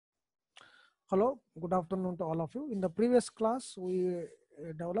Hello, good afternoon to all of you. In the previous class, we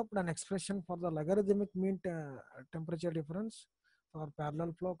developed an expression for the logarithmic mean temperature difference for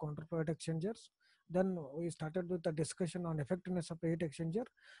parallel flow counterflow heat exchangers. Then we started with the discussion on effectiveness of a heat exchanger.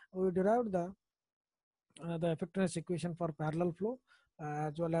 We derived the effectiveness equation for parallel flow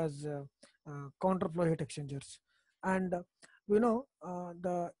as well as counterflow heat exchangers. And we know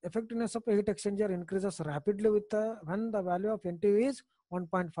the effectiveness of a heat exchanger increases rapidly with when the value of NTU is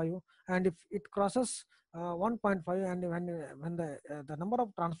 1.5, and if it crosses 1.5, and when the number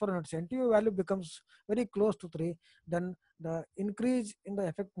of transfer units NTU value becomes very close to 3, then the increase in the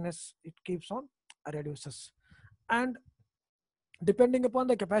effectiveness it keeps on reduces. And depending upon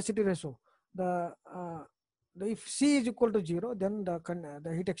the capacity ratio, the if C is equal to 0, then the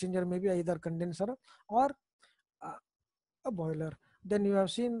heat exchanger may be either condenser or uh, a boiler. Then you have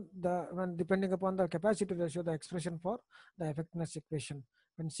seen the when depending upon the capacity ratio, the expression for the effectiveness equation.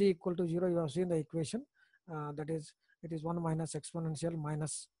 When C equal to 0, you have seen the equation, that is it is 1 minus exponential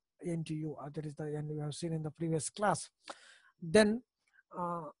minus NTU. That is the n you have seen in the previous class. Then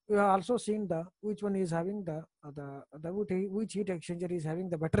we have also seen the which one is having which heat exchanger is having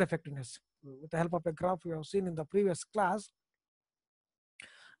the better effectiveness. With the help of a graph we have seen in the previous class,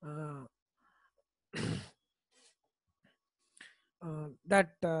 uh,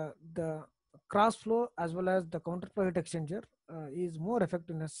 that the cross flow as well as the counterflow heat exchanger is more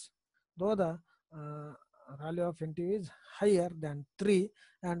effectiveness, though the uh, value of NT is higher than 3,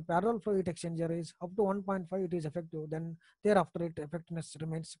 and parallel flow heat exchanger is up to 1.5, it is effective, then thereafter it effectiveness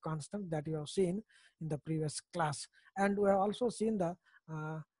remains constant, that you have seen in the previous class. And we have also seen the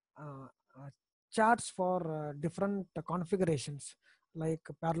uh, uh, uh, charts for different configurations like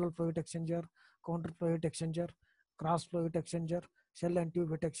parallel flow heat exchanger, counterflow heat exchanger, cross flow heat exchanger, shell and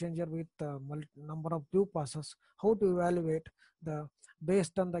tube heat exchanger with number of tube passes. How to evaluate the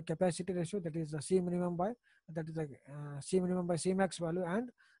based on the capacity ratio, that is the C minimum by C minimum by C max value,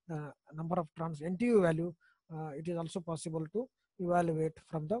 and the number of trans NTU value. It is also possible to evaluate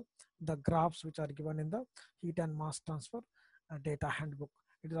from the graphs which are given in the heat and mass transfer data handbook.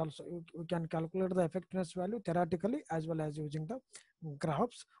 It is also you can calculate the effectiveness value theoretically as well as using the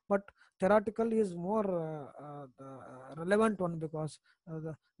graphs, but theoretical is more relevant one, because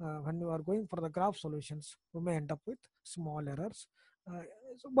when you are going for the graph solutions, we may end up with small errors. Uh,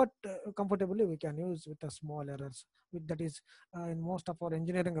 but comfortably we can use with the small errors. That is, in most of our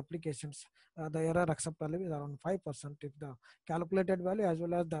engineering applications, the error acceptable is around 5%. If the calculated value as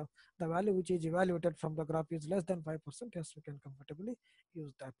well as the value which is evaluated from the graph is less than 5%, yes, we can comfortably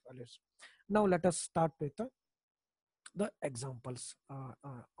use that values. Now let us start with the examples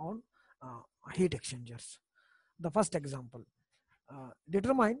on heat exchangers. The first example,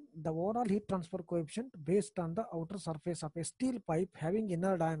 determine the overall heat transfer coefficient based on the outer surface of a steel pipe having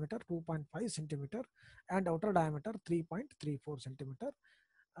inner diameter 2.5 centimeter and outer diameter 3.34 centimeter.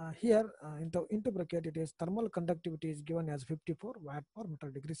 Here into bracket it is thermal conductivity is given as 54 watt per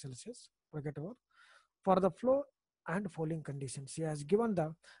meter degree Celsius bracket over. For the flow and fouling conditions, he has given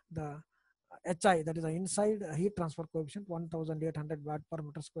the HI, that is the inside heat transfer coefficient, 1800 watt per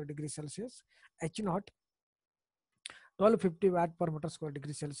meter square degree Celsius, H naught 1250 watt per meter square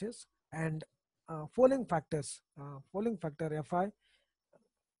degree Celsius, and fouling factors, fouling factor Fi,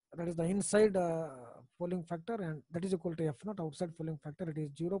 that is the inside fouling factor, and that is equal to F naught. Outside fouling factor it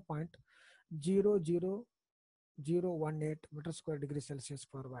is 0.00018 meter square degree Celsius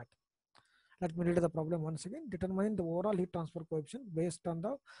per watt. Let me read the problem once again. Determine the overall heat transfer coefficient based on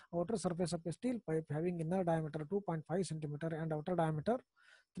the outer surface of a steel pipe having inner diameter 2.5 centimeter and outer diameter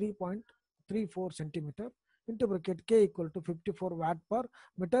 3.34 centimeter, into bracket K equal to 54 watt per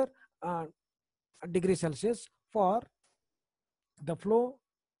meter uh, degree Celsius for the flow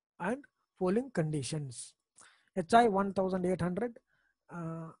and fouling conditions. HI 1800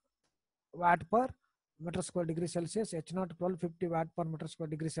 watt per meter square degree Celsius, H naught 1250 watt per meter square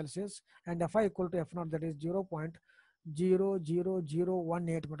degree Celsius, and Fi equal to F naught, that is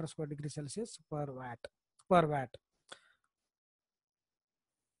 0.00018 meter square degree Celsius per watt.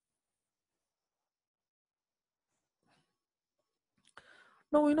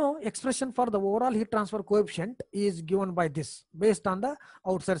 Now we know expression for the overall heat transfer coefficient is given by this based on the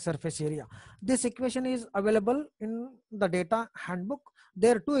outside surface area. This equation is available in the data handbook.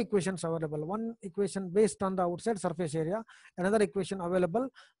 There are two equations available. One equation based on the outside surface area, another equation available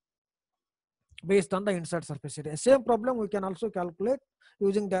based on the inside surface area. Same problem we can also calculate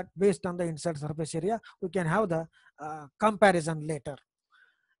using that based on the inside surface area. We can have the comparison later.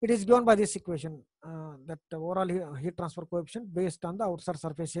 It is given by this equation that the overall heat transfer coefficient based on the outside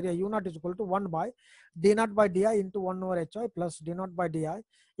surface area U naught is equal to 1 by d naught by di into 1 over hi plus d naught by di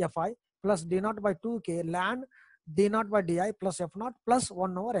Fi plus d naught by 2k ln d naught by di plus f naught plus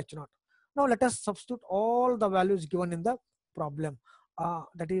 1 over h naught. Now let us substitute all the values given in the problem.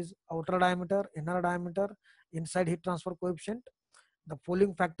 That is outer diameter, inner diameter, inside heat transfer coefficient, the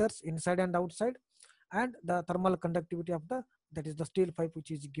pooling factors inside and outside, and the thermal conductivity of the, that is the steel pipe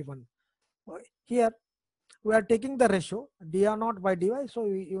which is given. Here we are taking the ratio dr naught by dy, so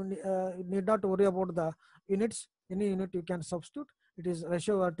you need not worry about the units. Any unit you can substitute. It is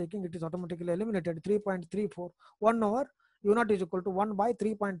ratio we are taking, it is automatically eliminated. 3.34 1 over u naught is equal to 1 by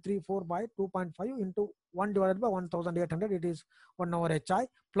 3.34 by 2.5 into 1 divided by 1800, it is 1 over hi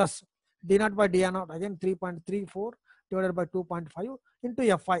plus d naught by dr naught again 3.34 divided by 2.5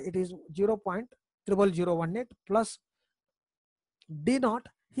 into fi, it is 0.0018 plus d naught.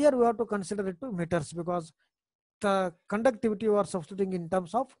 Here we have to consider it to meters because the conductivity you are substituting in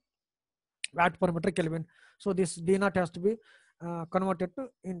terms of watt per meter Kelvin. So this d naught has to be converted to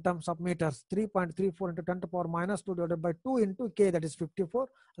in terms of meters. 3.34 into 10 to the power minus 2 divided by 2 into k, that is 54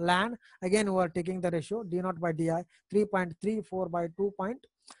 ln. Again we are taking the ratio d naught by di 3.34 by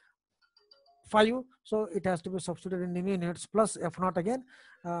 2.5. So it has to be substituted in units plus f naught again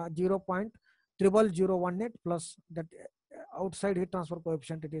 0.0018 plus that outside heat transfer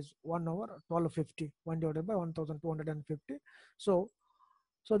coefficient, it is 1 over 1250, 1 divided by 1250. So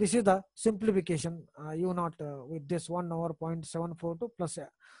this is the simplification u naught with this 1 over 0.742 plus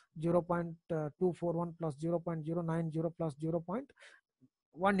 0.241 plus 0.090 plus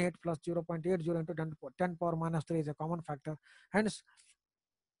 0.18 plus 0.80 into 10 power minus 3 is a common factor. Hence,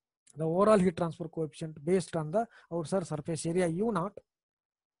 the overall heat transfer coefficient based on the outside surface area u naught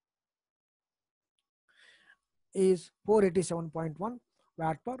is 487.1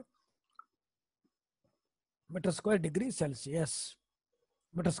 watt per meter square degree Celsius.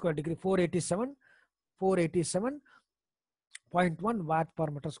 Meter square degree 487.1 watt per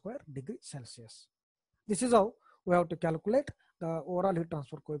meter square degree Celsius. This is how we have to calculate the overall heat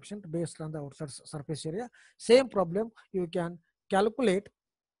transfer coefficient based on the outside surface area. Same problem you can calculate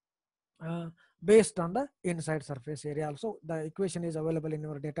based on the inside surface area also. The equation is available in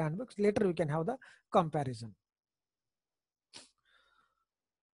your data handbooks. Later we can have the comparison.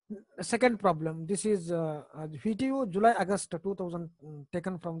 Second problem, this is VTU July August 2000,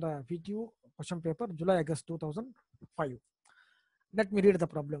 taken from the VTU question paper July August 2005. Let me read the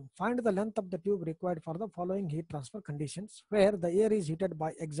problem. Find the length of the tube required for the following heat transfer conditions where the air is heated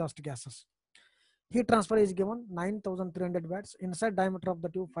by exhaust gases. Heat transfer is given 9300 watts. Inside diameter of the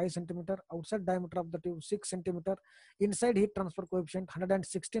tube 5 cm, outside diameter of the tube 6 cm. Inside heat transfer coefficient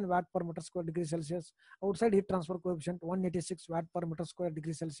 116 watt per meter square degree Celsius. Outside heat transfer coefficient 186 watt per meter square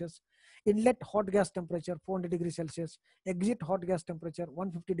degree Celsius. Inlet hot gas temperature 400 degrees Celsius. Exit hot gas temperature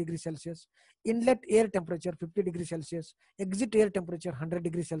 150 degrees Celsius. Inlet air temperature 50 degrees Celsius. Exit air temperature 100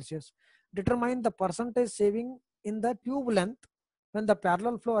 degrees Celsius. Determine the percentage saving in the tube length when the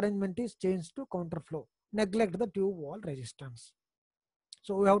parallel flow arrangement is changed to counterflow. Neglect the tube wall resistance.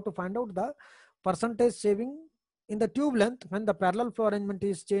 So we have to find out the percentage saving in the tube length when the parallel flow arrangement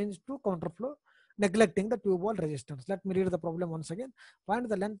is changed to counterflow, neglecting the tube wall resistance. Let me read the problem once again. Find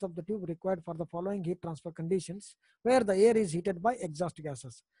the length of the tube required for the following heat transfer conditions where the air is heated by exhaust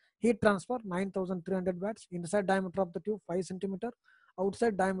gases. Heat transfer 9300 watts. Inside diameter of the tube 5 cm.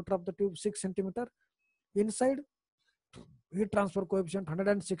 Outside diameter of the tube 6 cm. Inside heat transfer coefficient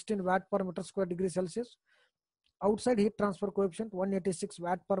 116 watt per meter square degree Celsius. Outside heat transfer coefficient 186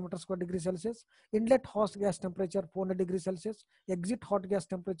 watt per meter square degree Celsius. Inlet hot gas temperature 400 degrees Celsius. Exit hot gas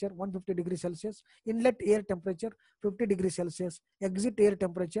temperature 150 degrees Celsius. Inlet air temperature 50 degrees Celsius. Exit air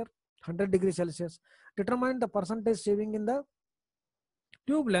temperature 100 degrees Celsius. Determine the percentage saving in the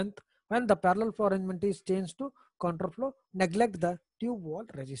tube length when the parallel flow arrangement is changed to counterflow. Neglect the tube wall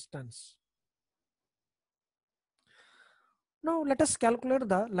resistance. Now let us calculate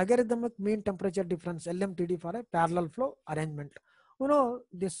the logarithmic mean temperature difference LMTD for a parallel flow arrangement. You know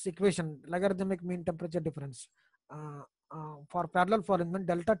this equation, logarithmic mean temperature difference for parallel flow arrangement,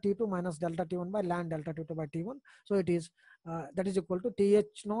 delta T2 minus delta T1 by ln delta T2 by T1. So it is that is equal to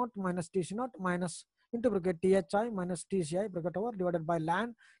TH naught minus TC naught minus into bracket THI minus TCI bracket over divided by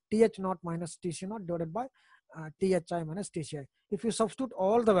ln TH naught minus TC naught divided by THI minus TCI. If you substitute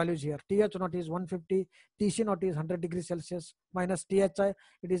all the values here, TH naught is 150, TC naught is 100 degrees Celsius minus THI,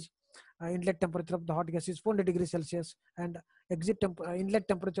 it is inlet temperature of the hot gas is 400 degrees Celsius, and inlet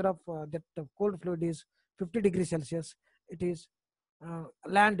temperature of that cold fluid is 50 degrees Celsius. It is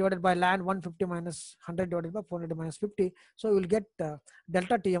ln divided by ln 150 minus 100 divided by 400 minus 50. So you will get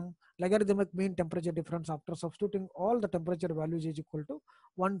delta Tm, logarithmic mean temperature difference after substituting all the temperature values is equal to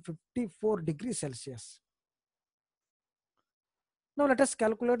 154 degrees Celsius. Now let us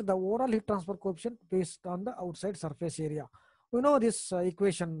calculate the overall heat transfer coefficient based on the outside surface area. We know this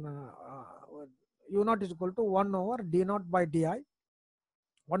equation U naught is equal to 1 over d naught by di,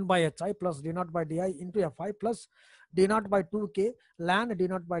 1 by hi plus d naught by di into fi plus d naught by 2k ln d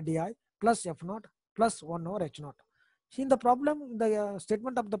naught by di plus f naught plus 1 over h naught. In the problem, the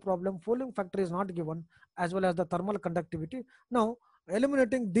statement of the problem, fouling factor is not given as well as the thermal conductivity. Now,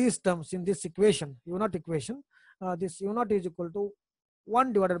 eliminating these terms in this equation, U naught equation, this U naught is equal to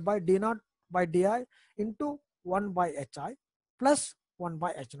 1 divided by d naught by di into 1 by hi plus 1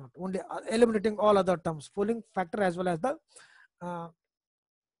 by h naught. Only eliminating all other terms, fouling factor as well as uh,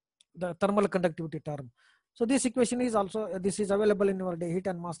 the thermal conductivity term. So this equation is also, this is available in your heat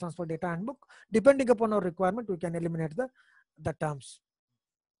and mass transfer data handbook. Depending upon our requirement, we can eliminate the terms.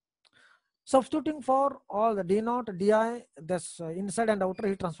 Substituting for all the d naught, di, this inside and outer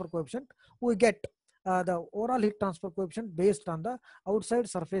heat transfer coefficient, we get the overall heat transfer coefficient based on the outside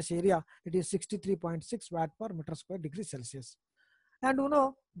surface area. It is 63.6 watt per meter square degree Celsius. And you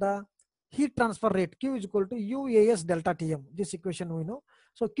know the heat transfer rate Q is equal to UAS delta Tm. This equation we know.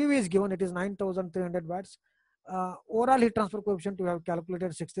 So Q is given, it is 9,300 watts. Overall heat transfer coefficient we have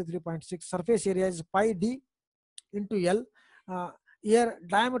calculated 63.6. Surface area is pi d into L. Here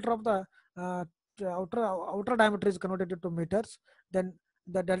diameter of the outer diameter is converted to meters. Then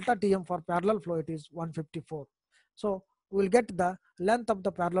the delta Tm for parallel flow, it is 154. So we will get the length of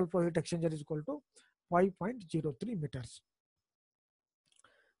the parallel flow heat exchanger is equal to 5.03 meters.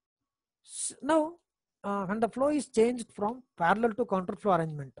 Now, when the flow is changed from parallel to counterflow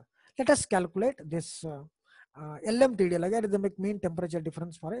arrangement, let us calculate this LMTD, logarithmic mean temperature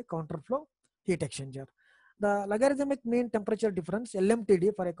difference for a counterflow heat exchanger. The logarithmic mean temperature difference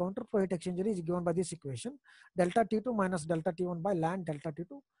LMTD for a counterflow heat exchanger is given by this equation: delta T2 minus delta T1 by ln delta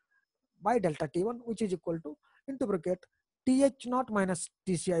T2 by delta T1, which is equal to into bracket TH0 minus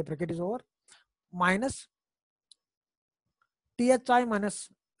TCI bracket is over minus THI minus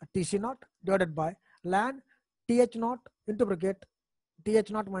TC0 divided by ln TH0 into bracket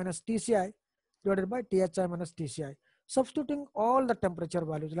TH0 minus TCI divided by THI minus TCI. Substituting all the temperature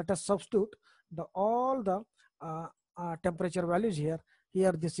values, let us substitute all the temperature values here.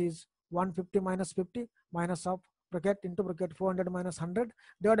 Here this is 150 minus 50 minus of bracket into bracket 400 minus 100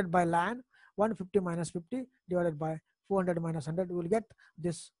 divided by ln 150 minus 50 divided by 400 minus 100. We will get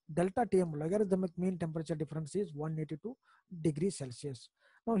this delta Tm, logarithmic mean temperature difference, is 182 degrees Celsius.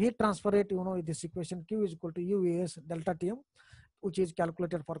 Now heat transfer rate, you know this equation Q is equal to UAS delta Tm, which is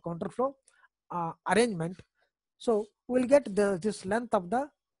calculated for counterflow arrangement. So we'll get this length of the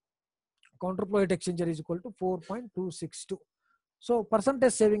counterflow heat exchanger is equal to 4.262. So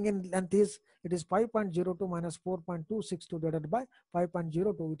percentage saving in length is, it is 5.02 minus 4.262 divided by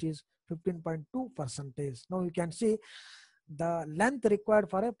 5.02, which is 15.2%. Now you can see the length required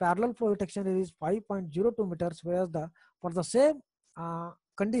for a parallel flow heat exchanger is 5.02 meters, whereas for the same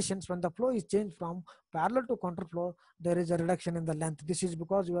conditions, when the flow is changed from parallel to counterflow, there is a reduction in the length. This is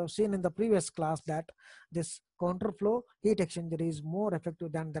because you have seen in the previous class that this counterflow heat exchanger is more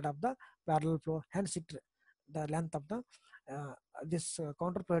effective than that of the parallel flow. Hence, the length of the this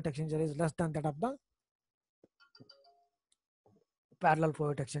counterflow heat exchanger is less than that of the parallel flow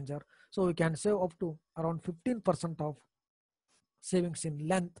heat exchanger. So we can save up to around 15% of savings in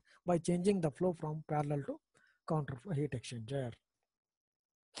length by changing the flow from parallel to counterflow heat exchanger.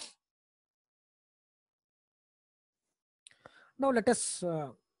 Now let us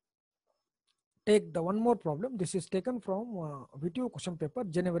take the one more problem. This is taken from VTU question paper,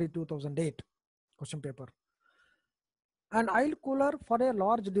 January 2008 question paper. An oil cooler for a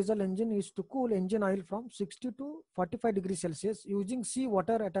large diesel engine is to cool engine oil from 60 to 45 degrees Celsius using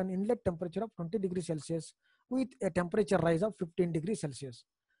seawater at an inlet temperature of 20 degrees Celsius with a temperature rise of 15 degrees Celsius.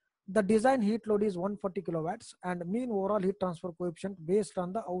 The design heat load is 140 kilowatts and mean overall heat transfer coefficient based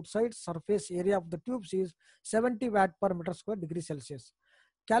on the outside surface area of the tubes is 70 watt per meter square degree Celsius.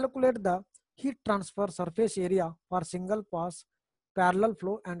 Calculate the heat transfer surface area for single pass, parallel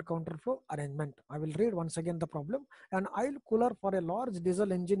flow and counterflow arrangement. I will read once again the problem. An oil cooler for a large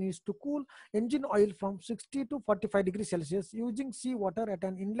diesel engine is to cool engine oil from 60 to 45 degrees Celsius using seawater at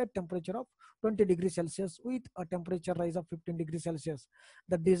an inlet temperature of 20 degrees Celsius with a temperature rise of 15 degrees Celsius.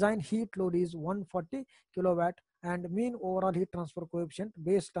 The design heat load is 140 kilowatt and mean overall heat transfer coefficient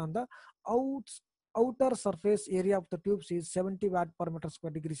based on the outer surface area of the tubes is 70 watt per meter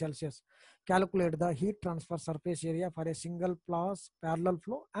square degree Celsius. Calculate the heat transfer surface area for a single pass, parallel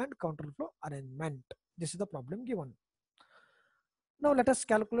flow and counterflow arrangement. This is the problem given. Now let us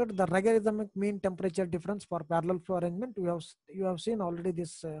calculate the logarithmic mean temperature difference for parallel flow arrangement. You have seen already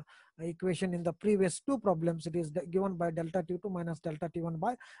this equation in the previous two problems. It is given by delta T2 minus delta T1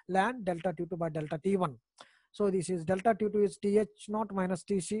 by ln delta T2 by delta T1. So this is delta T2 is TH naught minus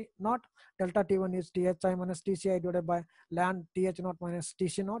TC naught, delta T1 is THI minus TCI divided by ln TH naught minus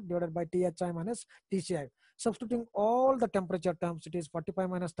TC naught divided by THI minus TCI. Substituting all the temperature terms, it is 45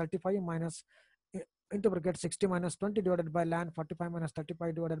 minus 35 minus into bracket 60 minus 20 divided by ln 45 minus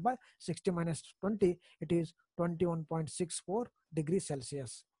 35 divided by 60 minus 20, it is 21.64 degrees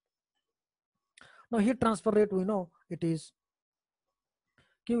Celsius. Now heat transfer rate, we know it is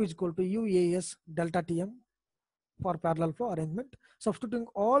Q is equal to UAS delta Tm for parallel flow arrangement. Substituting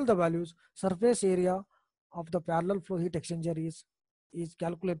all the values, surface area of the parallel flow heat exchanger is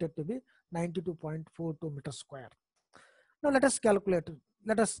calculated to be 92.42 meters square. Now let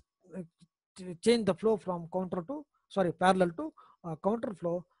us uh, change the flow from parallel to counter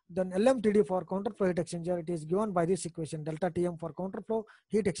flow. Then LMTD for counter flow heat exchanger, it is given by this equation, delta Tm for counter flow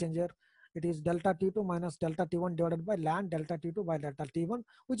heat exchanger, it is delta T2 minus delta T1 divided by ln delta T2 by delta T1,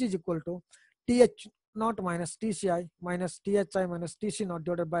 which is equal to TH naught minus TCI minus THI minus TC naught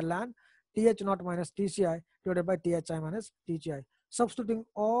divided by ln TH naught minus TCI divided by THI minus TCI. Substituting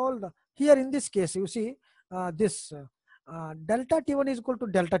all the, here in this case, you see this delta T1 is equal to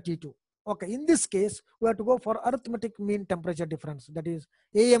delta T2. Okay, in this case, we have to go for arithmetic mean temperature difference, that is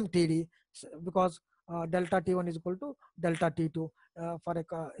AMTD, because delta T1 is equal to delta T2.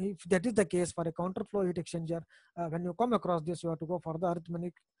 If that is the case for a counter flow heat exchanger, when you come across this, you have to go for the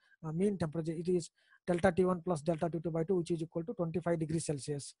arithmetic mean temperature. It is delta T1 plus delta T2 by 2, which is equal to 25 degrees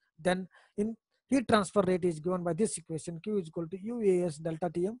Celsius. Then in heat transfer rate is given by this equation, Q is equal to UAS delta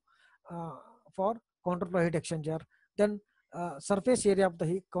Tm for counter flow heat exchanger. Then surface area of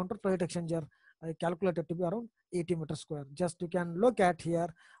the counter flow heat exchanger calculated to be around 80 meters square. Just you can look at here,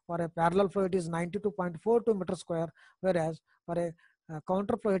 for a parallel flow it is 92.42 meters square, whereas for a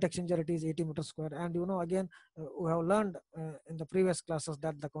counter flow heat exchanger it is 80 meters square. And you know, again, we have learned in the previous classes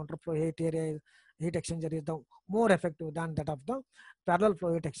that the counter flow heat exchanger is the more effective than that of the parallel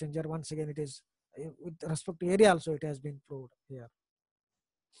flow heat exchanger. Once again, it is with respect to area also it has been proved here.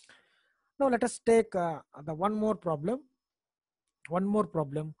 Now let us take the one more problem.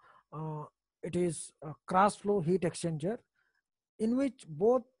 It is a cross flow heat exchanger in which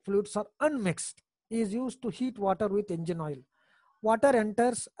both fluids are unmixed, is used to heat water with engine oil. Water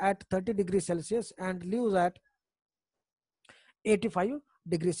enters at 30 degrees Celsius and leaves at 85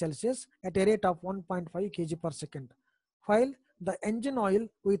 degrees Celsius at a rate of 1.5 kg per second, while the engine oil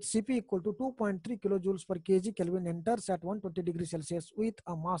with Cp equal to 2.3 kilojoules per kg Kelvin enters at 120 degrees Celsius with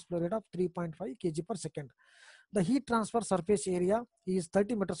a mass flow rate of 3.5 kg per second. The heat transfer surface area is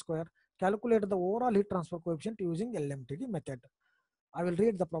 30 meters square. Calculate the overall heat transfer coefficient using LMTD method. I will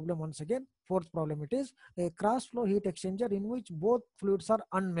read the problem once again. Fourth problem, it is a cross flow heat exchanger in which both fluids are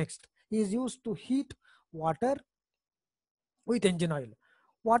unmixed, is used to heat water with engine oil.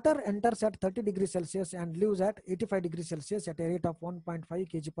 Water enters at 30 degrees Celsius and leaves at 85 degrees Celsius at a rate of 1.5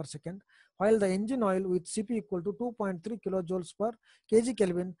 kg per second, while the engine oil with Cp equal to 2.3 kilojoules per kg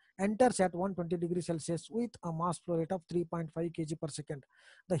Kelvin enters at 120 degrees Celsius with a mass flow rate of 3.5 kg per second.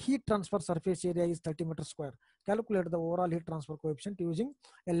 The heat transfer surface area is 30 meters square. Calculate the overall heat transfer coefficient using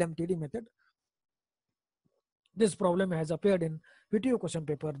LMTD method. This problem has appeared in VTU question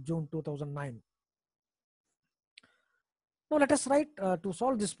paper June 2009. Now let us write, to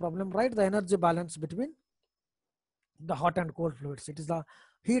solve this problem, write the energy balance between the hot and cold fluids. It is the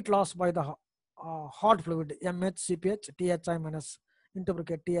heat loss by the hot fluid, mh cph thi minus into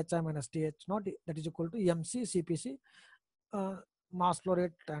bracket thi minus th naught, that is equal to mc cpc mass flow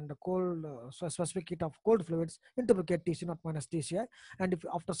rate and cold specific heat of cold fluids into bracket tc naught minus tci. And if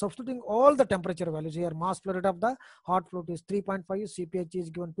after substituting all the temperature values here, mass flow rate of the hot fluid is 3.5, cph is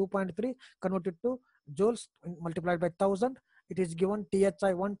given 2.3, converted to joules multiplied by 1000, it is given thi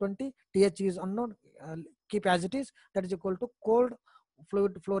 120, th is unknown, keep as it is, that is equal to cold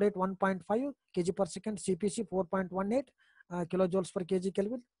fluid flow rate 1.5 kg per second, cpc 4.18 kilojoules per kg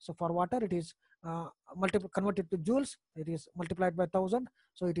Kelvin. So for water it is converted to joules, it is multiplied by 1000,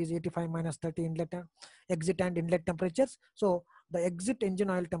 so it is 85 minus 30 inlet exit and inlet temperatures. So the exit engine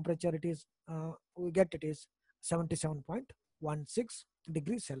oil temperature, it is we get it is 77.16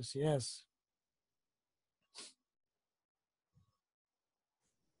 degrees Celsius.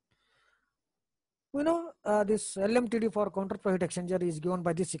 We know this LMTD for counter flow heat exchanger is given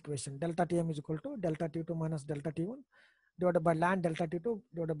by this equation, delta Tm is equal to delta T2 minus delta T1 divided by ln delta T2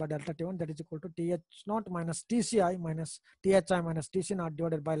 divided by delta T1, that is equal to Th0 minus Tci minus Thi minus Tc0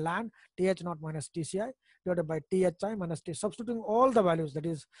 divided by ln Th0 minus Tci divided by Thi minus T. Substituting all the values, that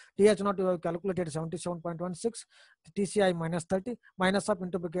is Th0 you have calculated 77.16, Tci minus 30, minus up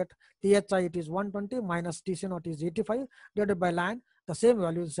into bracket Thi it is 120 minus Tc0 is 85 divided by ln the same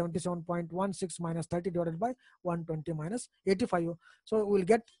value is 77.16 minus 30 divided by 120 minus 85. So we will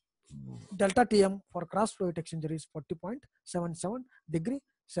get delta Tm for cross flow heat exchanger is 40.77 degree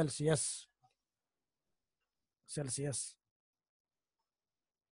Celsius.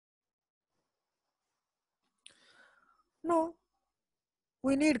 Now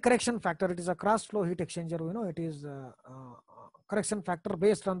we need correction factor. It is a cross flow heat exchanger. We know it is correction factor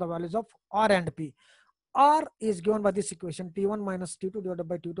based on the values of R and P. R is given by this equation T1 minus T2 divided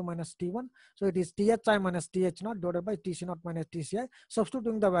by T2 minus T1. So it is Thi minus Th0 divided by Tc0 minus Tci.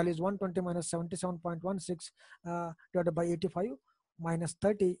 Substituting the values 120 minus 77.16 divided by 85 minus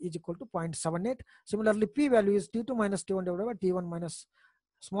 30 is equal to 0.78. Similarly, P value is T2 minus T1 divided by T1 minus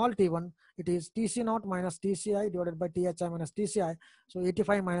small t1. It is Tc0 minus Tci divided by Thi minus Tci. So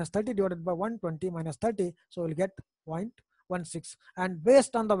 85 minus 30 divided by 120 minus 30. So we'll get 0.16. And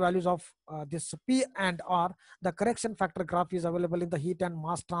based on the values of this P and R, the correction factor graph is available in the heat and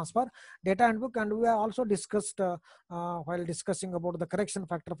mass transfer data handbook. And we have also discussed while discussing about the correction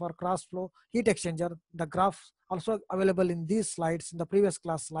factor for cross flow heat exchanger, the graph also available in these slides, in the previous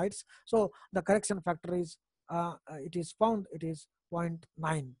class slides. So the correction factor is it is found, it is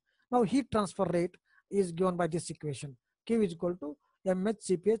 0.9. Now heat transfer rate is given by this equation. Q is equal to mh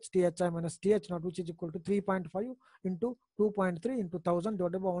cph Thi minus Th0, which is equal to 3.5 into 2.3 into 1000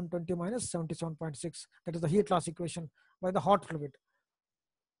 divided by 120 minus 77.6. That is the heat loss equation by the hot fluid.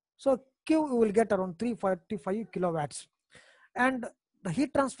 So Q will get around 345 kilowatts. And the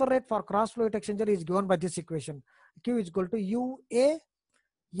heat transfer rate for cross flow heat exchanger is given by this equation. Q is equal to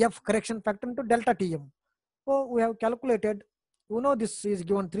UAF correction factor into delta Tm. So we have calculated, you know, this is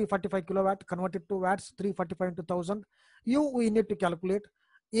given 345 kilowatt, converted to watts, 345 into 1000. We need to calculate.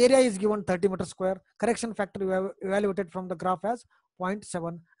 Area is given 30 meter square. Correction factor we have evaluated from the graph as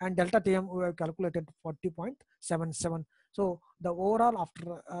 0.7, and delta Tm we have calculated 40.77. So the overall,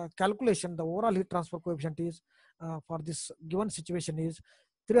 after calculation, the overall heat transfer coefficient is for this given situation is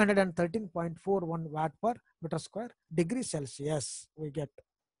 313.41 watt per meter square degree Celsius we get.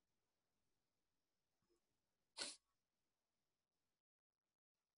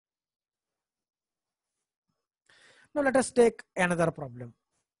 Now let us take another problem.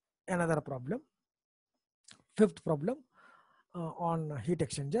 Fifth problem on heat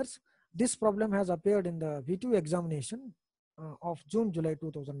exchangers. This problem has appeared in the V2 examination of June-July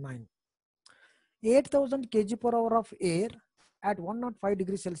 2009. 8000 kg per hour of air at 105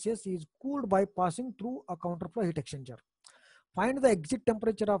 degrees Celsius is cooled by passing through a counterflow heat exchanger. Find the exit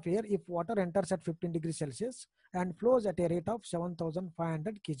temperature of air if water enters at 15 degrees Celsius and flows at a rate of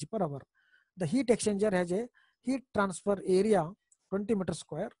 7500 kg per hour. The heat exchanger has a heat transfer area 20 meter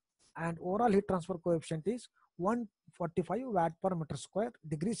square and overall heat transfer coefficient is 145 watt per meter square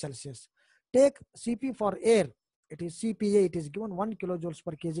degree Celsius. Take Cp for air. It is Cpa, it is given 1 kilojoules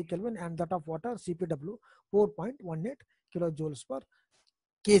per kg Kelvin, and that of water Cpw 4.18 kilojoules per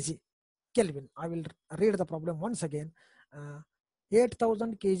kg Kelvin. I will read the problem once again.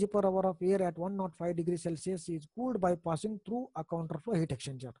 8000 kg per hour of air at 105 degrees Celsius is cooled by passing through a counterflow heat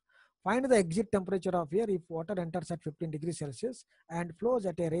exchanger. Find the exit temperature of air if water enters at 15 degrees Celsius and flows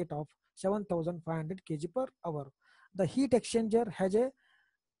at a rate of 7500 kg per hour. The heat exchanger has a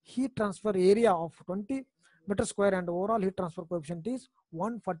heat transfer area of 20 meter square and overall heat transfer coefficient is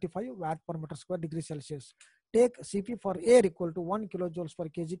 145 watt per meter square degree Celsius. Take Cp for air equal to 1 kilojoules per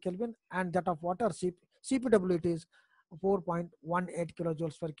kg Kelvin, and that of water Cpw it is 4.18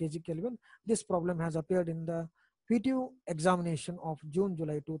 kilojoules per kg Kelvin. This problem has appeared in the P2 examination of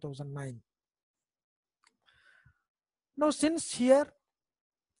June-July 2009. Now, since here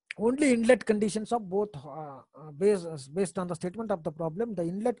only inlet conditions of both based on the statement of the problem, the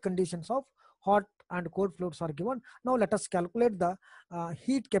inlet conditions of hot and cold fluids are given. Now let us calculate the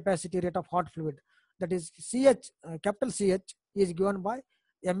heat capacity rate of hot fluid. That is CH, capital CH is given by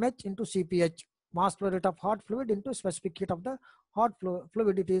mH into Cph, mass flow rate of hot fluid into specific heat of the hot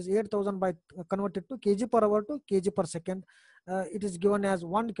fluid. It is 8000 by converted to kg per hour to kg per second. It is given as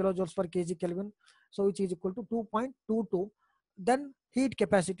 1 kilojoules per kg Kelvin, so which is equal to 2.22. Then heat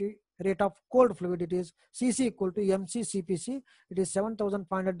capacity rate of cold fluid, it is Cc equal to mc Cpc. It is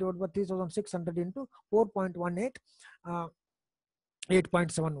 7500 divided by 3600 into 4.18,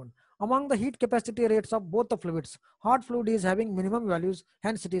 8.71. among the heat capacity rates of both the fluids. Hot fluid is having minimum values,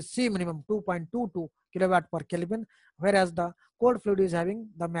 hence it is C minimum 2.22 kilowatt per Kelvin, whereas the cold fluid is having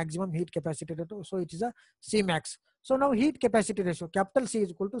the maximum heat capacity rate, so it is a C max. So now heat capacity ratio, capital C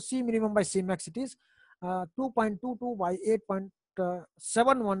is equal to C minimum by C max, it is 2.22 by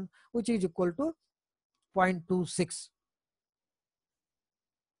 8.71, which is equal to 0.26.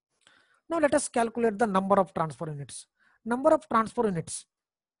 Now let us calculate the number of transfer units. Number of transfer units,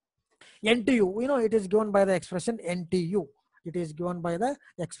 NTU, it is given by the expression NTU. It is given by the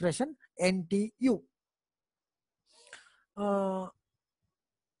expression NTU,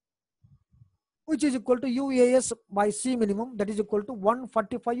 which is equal to UAS by C minimum, that is equal to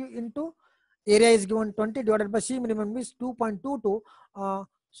 145 into area is given 20 divided by C minimum is 2.22.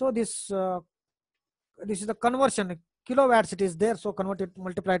 So this is the conversion, kilowatts it is there, so convert it,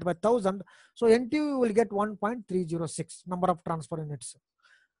 multiplied by 1000. So NTU will get 1.306 number of transfer units.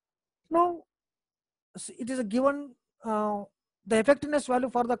 Now it is a given the effectiveness value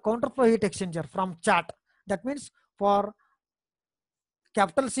for the counterflow heat exchanger from chart. That means for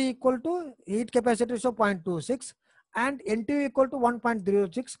capital C equal to heat capacity ratio 0.26 and NTU equal to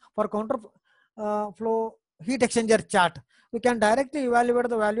 1.06 for counterflow heat exchanger chart. We can directly evaluate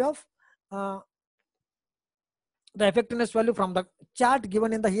the value of the effectiveness value from the chart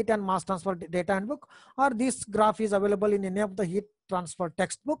given in the heat and mass transfer data handbook, or this graph is available in any of the heat transfer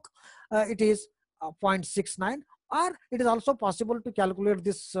textbook. It is 0.69, or it is also possible to calculate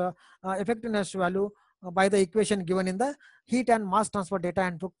this effectiveness value by the equation given in the heat and mass transfer data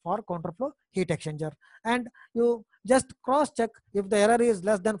handbook for counterflow heat exchanger. And you just cross check, if the error is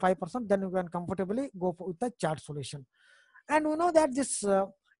less than 5%, then you can comfortably go with the chart solution. And we know that this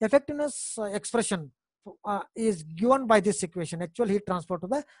effectiveness expression is given by this equation, actual heat transfer to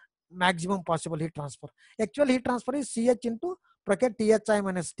the maximum possible heat transfer. Actual heat transfer is CH into bracket THI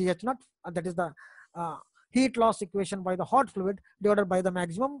minus TH naught, that is the heat loss equation by the hot fluid divided by the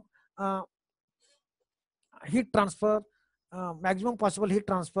maximum heat transfer, maximum possible heat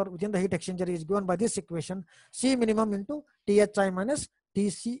transfer within the heat exchanger is given by this equation, C minimum into THI minus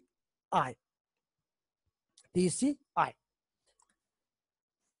TCI.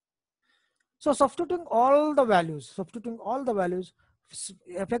 So substituting all the values,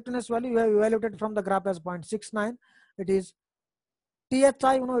 effectiveness value we have evaluated from the graph as 0.69. It is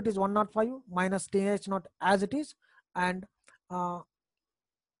THI, it is 105 minus TH naught as it is, and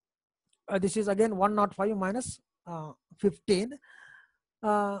this is again 105 minus 15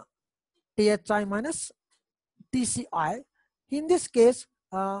 THI minus TCI. In this case,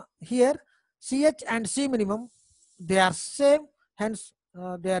 here CH and C minimum, they are same, hence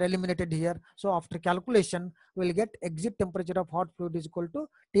they are eliminated here. So after calculation, we will get exit temperature of hot fluid is equal to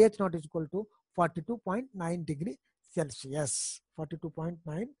TH naught is equal to 42.9 degree Celsius.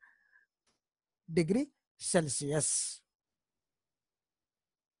 42.9 degree Celsius.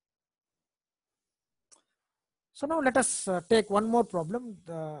 So now let us take one more problem,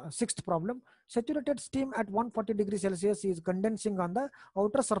 the sixth problem. Saturated steam at 140 degrees Celsius is condensing on the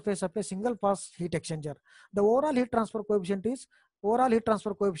outer surface of a single pass heat exchanger. The overall heat transfer coefficient is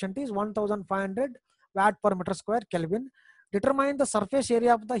 1500 watt per meter square Kelvin. Determine the surface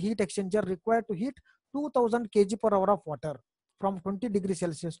area of the heat exchanger required to heat 2000 kg per hour of water from 20 degrees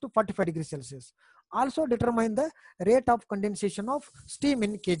Celsius to 45 degrees Celsius. Also determine the rate of condensation of steam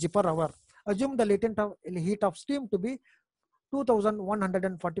in kg per hour. Assume the latent heat of steam to be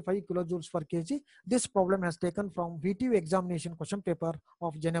 2145 kilojoules per kg. This problem has taken from VTU examination question paper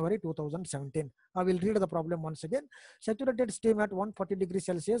of January 2017. I will read the problem once again. Saturated steam at 140 degrees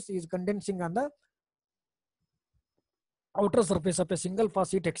Celsius is condensing on the outer surface of a single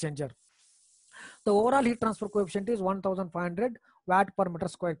phase heat exchanger. The overall heat transfer coefficient is 1500 watt per meter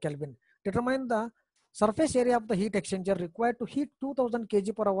square Kelvin. Determine the surface area of the heat exchanger required to heat 2000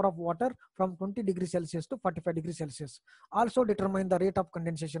 kg per hour of water from 20 degrees Celsius to 45 degrees Celsius. Also determine the rate of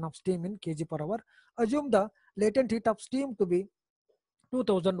condensation of steam in kg per hour. Assume the latent heat of steam to be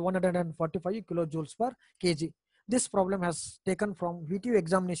 2145 kilojoules per kg. This problem has taken from VTU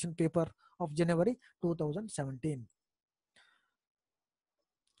examination paper of January 2017.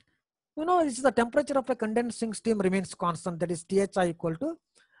 This is the temperature of a condensing steam remains constant, that is THI equal to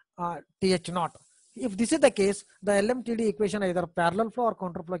TH naught. If this is the case, the LMTD equation either parallel flow or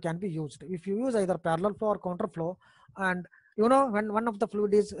counterflow can be used. If you use either parallel flow or counterflow, and when one of the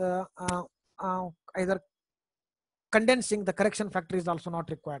fluid is either condensing, the correction factor is also not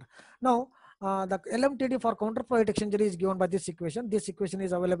required. Now, the LMTD for counterflow heat exchanger is given by this equation. This equation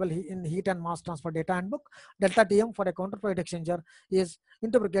is available in heat and mass transfer data handbook. Delta Tm for a counterflow heat exchanger is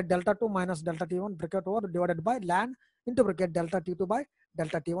into bracket delta 2 minus delta T1 bracket over divided by ln into bracket delta T2 by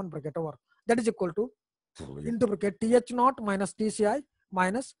delta T1 bracket over. That is equal to into bracket TH naught minus TCI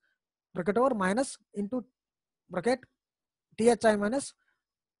minus bracket over minus into bracket THI minus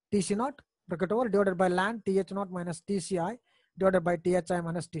TC naught bracket over divided by ln TH naught minus TCI divided by THI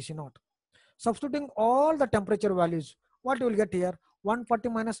minus TC naught. Substituting all the temperature values, what you will get here? 140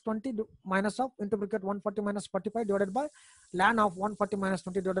 minus 20 minus of into bracket 140 minus 45 divided by ln of 140 minus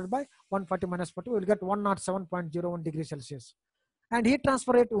 20 divided by 140 minus 40, we will get 107.01 degrees Celsius. And heat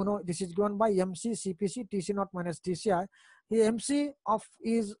transfer rate, this is given by MC CPC TC naught minus TCI. The MC of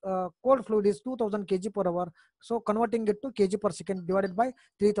is cold fluid is 2000 kg per hour. So converting it to kg per second divided by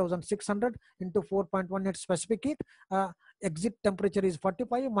 3600 into 4.18 specific heat. Exit temperature is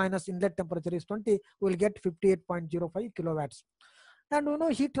 45 minus inlet temperature is 20. We will get 58.05 kilowatts. And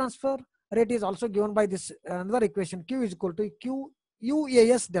heat transfer rate is also given by this another equation. Q is equal to Q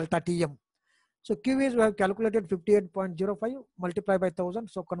UAS delta TM. So Q is, we have calculated 58.05 multiplied by 1000.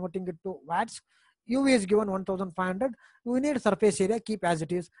 So converting it to watts. U is given 1500. We need surface area, keep as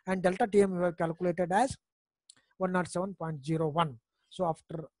it is. And delta TM we have calculated as 107.01. So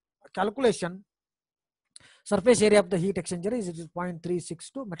after calculation, surface area of the heat exchanger is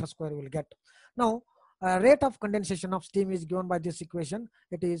 0.362 meter square we will get. Now, rate of condensation of steam is given by this equation.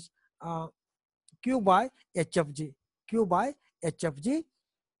 It is Q by HFG. Q by HFG.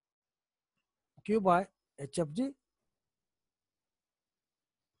 Q by HFG.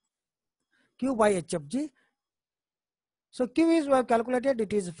 Q by HFG. So Q is, we have calculated,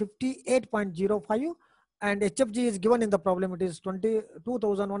 it is 58.05 and HFG is given in the problem. It is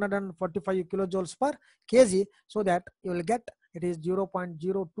 22,145 kilojoules per kg. So that you will get it is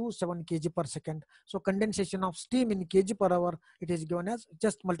 0.027 kg per second. So condensation of steam in kg per hour, it is given as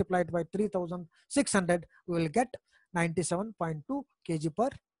just multiplied by 3600. We will get 97.2 kg per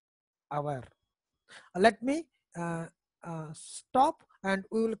hour. Let me stop and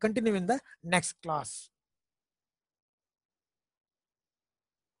we will continue in the next class.